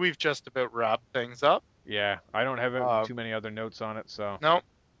we've just about wrapped things up. Yeah, I don't have Uh, too many other notes on it, so no.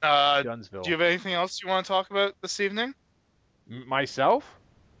 Do you Dunsville. have anything else you want to talk about this evening? Myself?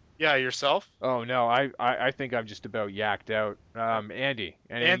 Yeah, yourself. Oh no, I think I'm just about yacked out. Yeah. Andy,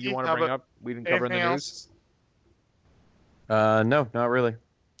 anything you Andy, want to how bring about up? We didn't cover in anything the news. else? No, not really.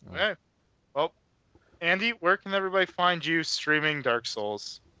 Oh. Okay. Well, Andy, where can everybody find you streaming Dark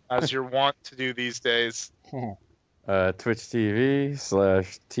Souls as you're wont to do these days? Twitch TV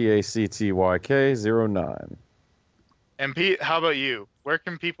 /TACTYK09. And Pete, how about you? Where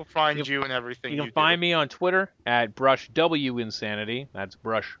can people find you and everything You you can find do? me on Twitter at BrushWinsanity. That's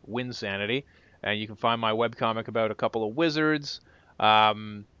Brush Winsanity. And you can find my webcomic about a couple of wizards at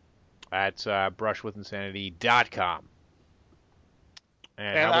brushwithinsanity.com.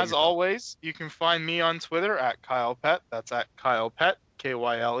 And And how about as yourself? always, you can find me on Twitter at Kyle Pett. That's at Kyle Pett,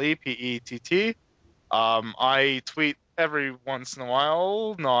 KYLEPETT. I tweet every once in a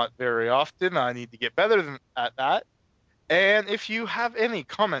while, not very often. I need to get better at that. And if you have any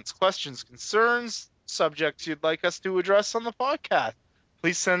comments, questions, concerns, subjects you'd like us to address on the podcast,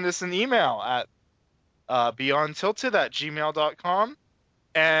 please send us an email at beyondtilted@gmail.com.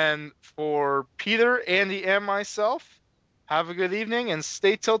 And for Peter, Andy, and myself, have a good evening and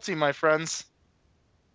stay tilty, my friends.